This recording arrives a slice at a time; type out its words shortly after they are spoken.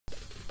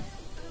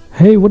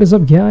Hey, what is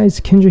up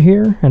guys, Kinja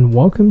here, and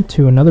welcome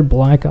to another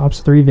Black Ops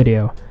 3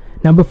 video.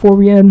 Now before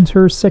we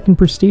enter second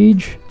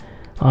prestige,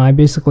 I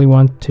basically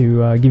want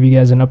to give you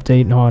guys an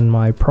update on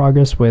my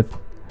progress with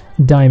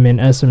Diamond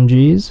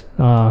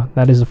SMGs.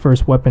 That is the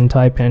first weapon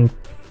type and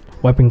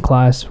weapon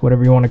class,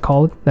 whatever you want to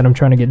call it, that I'm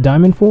trying to get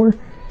Diamond for.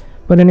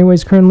 But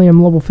anyways, currently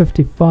I'm level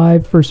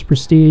 55, first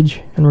prestige,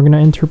 and we're going to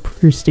enter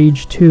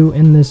prestige 2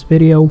 in this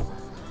video.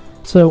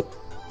 So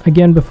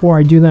again, before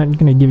I do that, I'm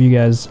going to give you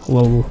guys a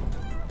little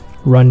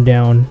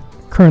rundown.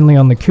 Currently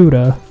on the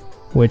Kuda,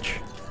 which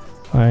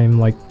I'm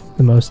like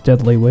the most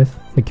deadly with,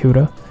 the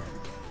Kuda.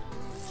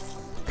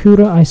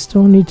 I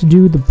still need to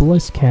do the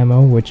Bliss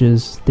camo, which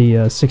is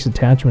the 6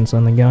 attachments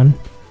on the gun.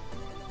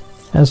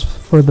 As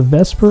for the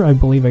Vesper, I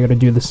believe I gotta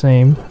do the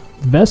same.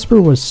 Vesper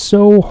was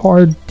so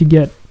hard to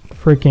get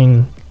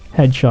freaking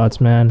headshots,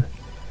 man.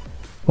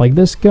 Like,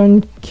 this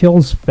gun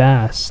kills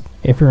fast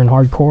if you're in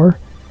hardcore.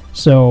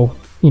 So,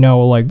 you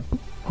know, like,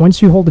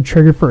 once you hold the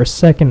trigger for a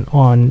second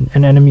on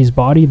an enemy's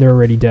body, they're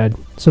already dead.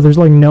 So there's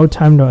like no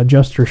time to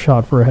adjust your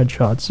shot for a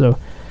headshot. So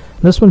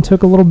this one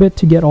took a little bit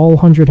to get all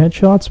 100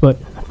 headshots, but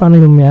I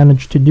finally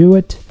managed to do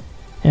it.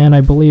 And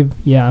I believe,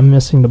 yeah, I'm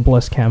missing the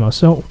Bliss camo.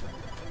 So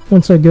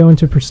once I go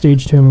into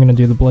Prestige 2, I'm going to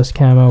do the Bliss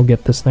camo,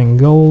 get this thing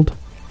gold.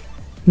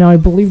 Now I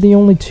believe the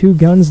only two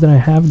guns that I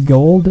have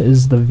gold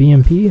is the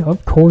VMP.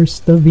 Of course,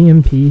 the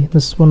VMP.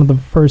 This is one of the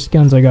first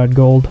guns I got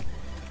gold.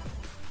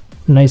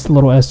 Nice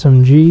little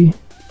SMG.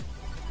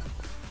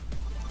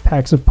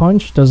 Packs a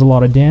punch, does a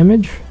lot of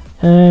damage.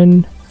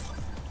 And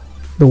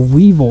the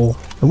Weevil.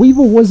 The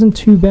Weevil wasn't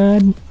too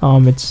bad.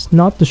 It's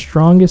not the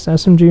strongest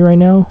SMG right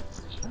now.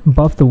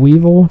 Buff the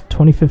Weevil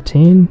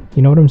 2015.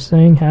 You know what I'm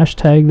saying?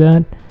 Hashtag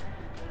that.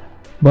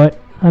 But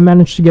I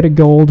managed to get it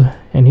gold,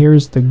 and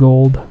here's the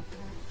gold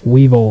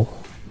Weevil.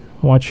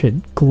 Watch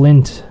it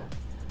glint.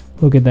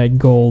 Look at that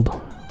gold.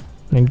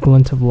 And a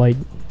glint of light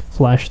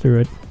flash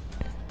through it.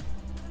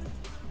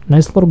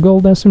 Nice little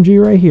gold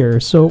SMG right here.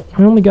 So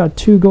I only got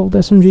 2 gold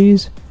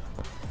SMGs.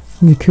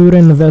 The Kuda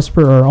and the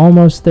Vesper are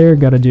almost there.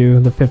 Gotta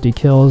do the 50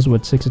 kills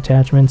with 6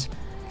 attachments.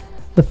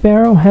 The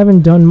Pharaoh,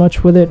 haven't done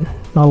much with it.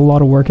 Not a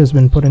lot of work has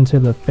been put into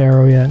the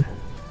Pharaoh yet.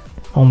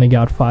 Only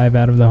got 5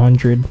 out of the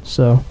 100.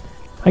 So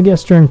I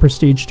guess during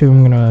Prestige 2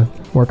 I'm gonna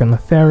work on the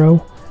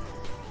Pharaoh.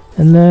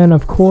 And then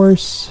of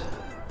course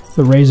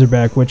the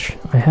Razorback, which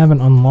I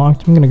haven't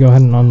unlocked. I'm gonna go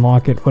ahead and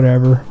unlock it,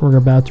 whatever. We're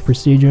about to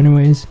Prestige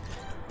anyways.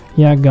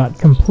 Yeah, I got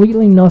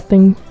completely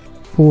nothing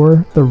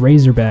for the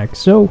Razorback.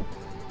 So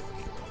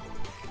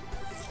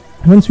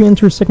once we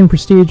enter second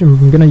prestige,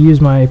 I'm going to use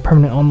my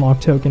permanent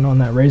unlock token on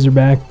that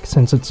Razorback,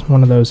 since it's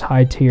one of those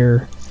high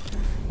tier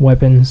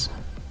weapons.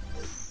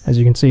 As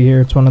you can see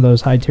here, it's one of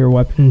those high tier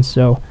weapons.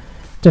 So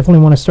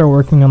definitely want to start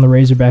working on the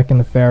Razorback and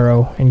the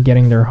Pharaoh and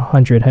getting their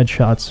 100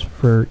 headshots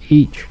for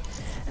each.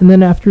 And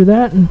then after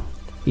that,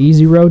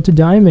 easy road to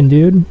Diamond,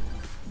 dude.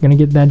 Gonna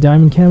get that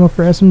Diamond camo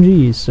for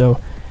SMGs. So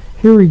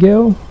here we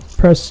go.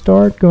 Press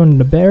start, go into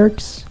the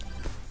barracks,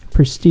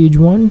 Prestige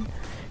 1.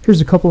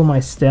 Here's a couple of my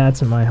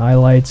stats and my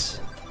highlights.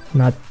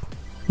 Not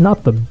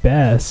the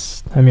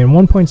best. I mean,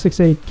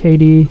 1.68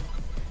 KD,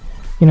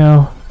 you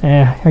know,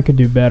 I could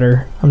do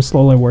better. I'm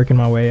slowly working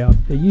my way up.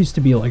 It used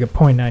to be like a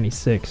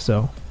 .96,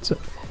 so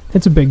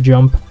it's a big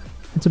jump.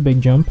 It's a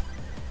big jump.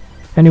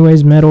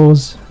 Anyways,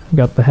 medals,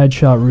 got the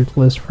headshot,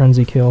 Ruthless,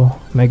 Frenzy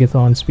Kill,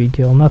 Megathon, Speed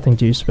Kill, nothing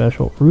too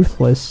special.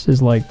 Ruthless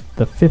is like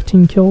the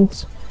 15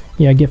 kills.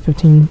 Yeah, I get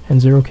 15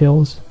 and 0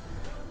 kills.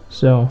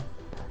 So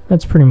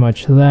that's pretty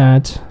much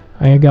that.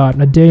 I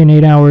got a day and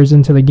 8 hours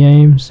into the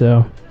game,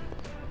 so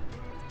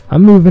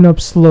I'm moving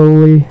up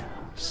slowly,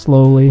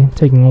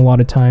 taking a lot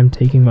of time,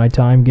 taking my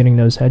time getting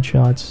those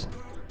headshots.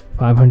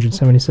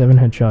 577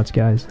 headshots,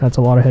 guys. That's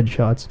a lot of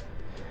headshots.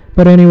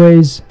 But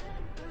anyways,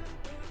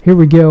 here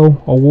we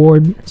go.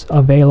 Awards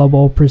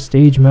available,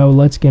 Prestige mode.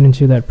 Let's get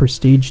into that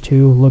Prestige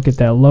 2. Look at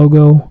that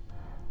logo.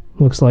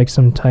 Looks like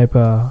some type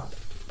of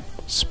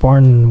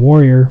Spartan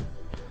warrior,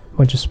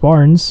 bunch of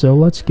Spartans. So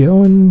let's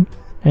go and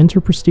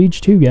enter Prestige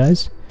 2,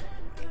 guys.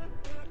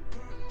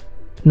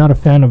 Not a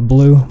fan of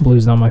blue.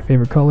 Blue's not my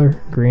favorite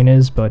color. Green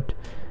is, but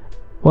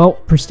well,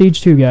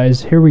 Prestige 2,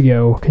 guys. Here we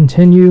go.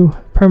 Continue,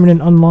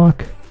 permanent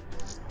unlock.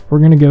 We're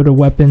gonna go to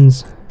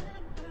weapons.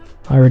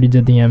 I already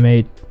did the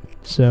M8.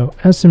 So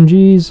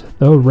SMGs,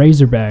 the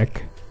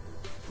Razorback.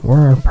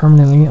 We're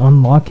permanently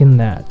unlocking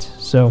that.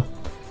 So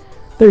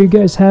there you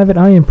guys have it.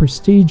 I am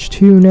Prestige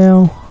 2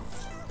 now.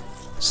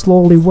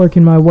 Slowly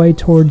working my way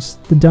towards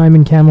the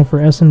Diamond camo for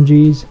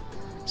SMGs.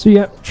 So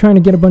yeah, trying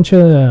to get a bunch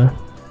of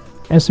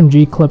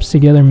SMG clips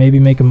together, maybe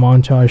make a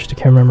montage to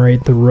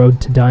commemorate the road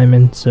to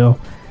Diamond. So,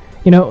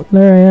 you know,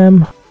 there I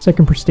am,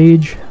 second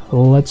prestige.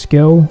 Let's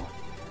go.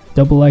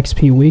 Double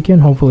XP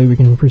weekend. Hopefully we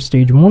can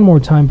prestige one more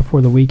time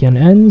before the weekend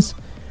ends.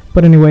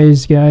 But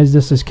anyways, guys,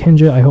 this is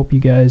Kinja. I hope you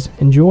guys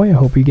enjoy. I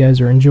hope you guys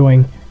are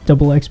enjoying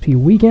Double XP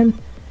weekend.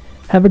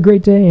 Have a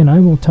great day, and I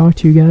will talk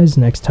to you guys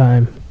next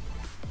time.